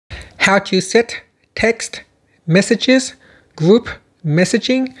how to set text messages, group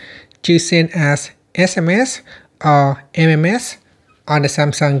messaging to send as SMS or MMS on the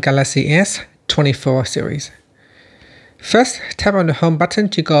Samsung Galaxy S24 series. First, tap on the home button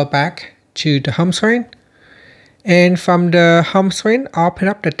to go back to the home screen. And from the home screen, open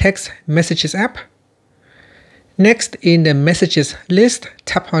up the text messages app. Next, in the messages list,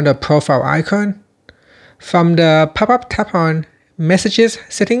 tap on the profile icon. From the pop-up, tap on messages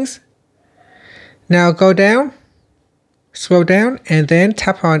settings. Now go down, scroll down, and then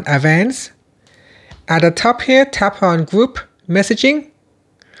tap on advanced. At the top here, tap on group messaging.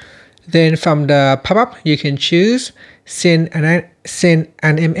 Then from the pop-up, you can choose send an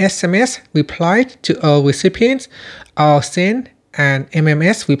SMS reply to all recipients or send an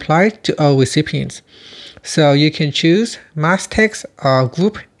MMS reply to all recipients. So you can choose mass text or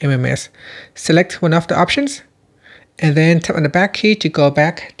group MMS. Select one of the options and then tap on the back key to go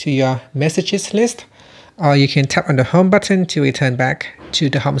back to your messages list, or you can tap on the home button to return back to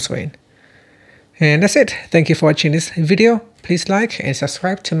the home screen. And that's it. Thank you for watching this video. Please like and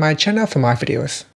subscribe to my channel for more videos.